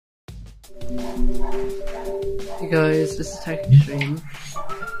Hey guys, this is Tech Extreme,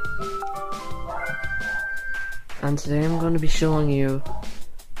 and today I'm going to be showing you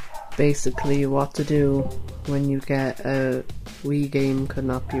basically what to do when you get a Wii game could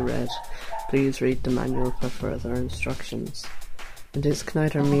not be read. Please read the manual for further instructions. And this can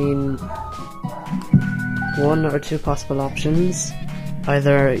either mean one or two possible options.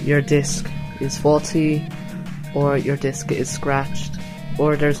 Either your disc is faulty, or your disc is scratched,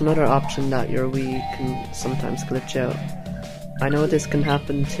 or there's another option that your Wii can sometimes glitch out. I know this can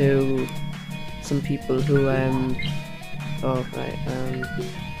happen to some people who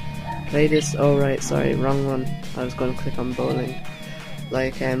play this. Oh right, sorry, wrong one. I was going to click on bowling.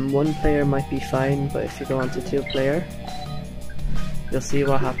 Like one player might be fine, but if you go onto two player, you'll see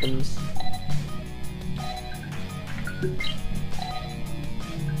what happens.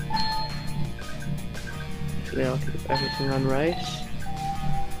 Hopefully I'll keep everything on right.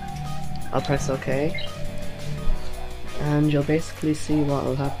 I'll press OK, and you'll basically see what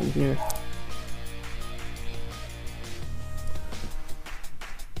will happen here.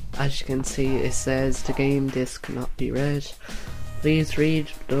 As you can see, it says the game disc cannot be read. Please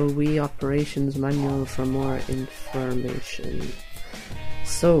read the Wii operations manual for more information.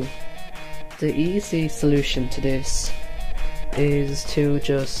 So, the easy solution to this is to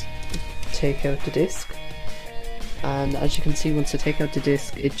just take out the disc. And as you can see, once I take out the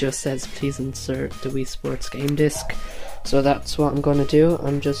disc, it just says please insert the Wii Sports game disc. So that's what I'm going to do.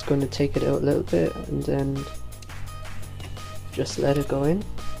 I'm just going to take it out a little bit and then just let it go in.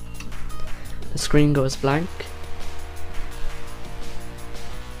 The screen goes blank.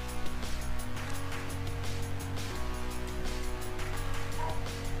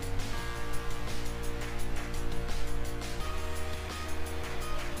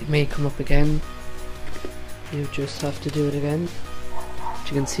 It may come up again. You just have to do it again. As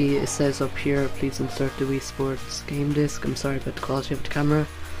you can see, it says up here, please insert the Wii Sports game disc. I'm sorry about the quality of the camera,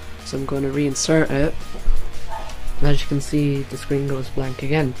 so I'm going to reinsert it. And as you can see, the screen goes blank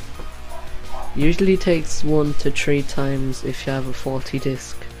again. Usually takes 1 to 3 times if you have a faulty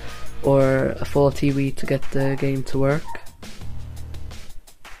disc or a faulty Wii to get the game to work.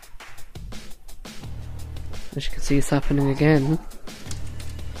 As you can see, it's happening again.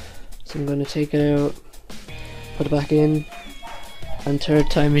 So I'm going to take it out, put it back in, and third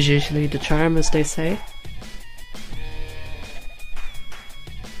time is usually the charm, as they say.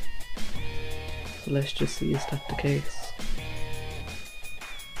 So let's just see, is that the case?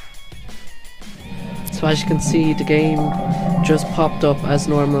 So as you can see, the game just popped up as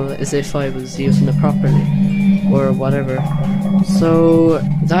normal, as if I was using it properly, or whatever. So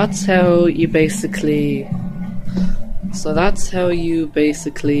that's how you basically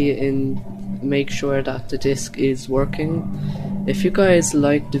make sure that the disc is working. If you guys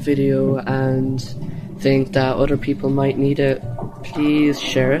liked the video and think that other people might need it, please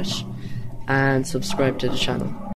share it and subscribe to the channel.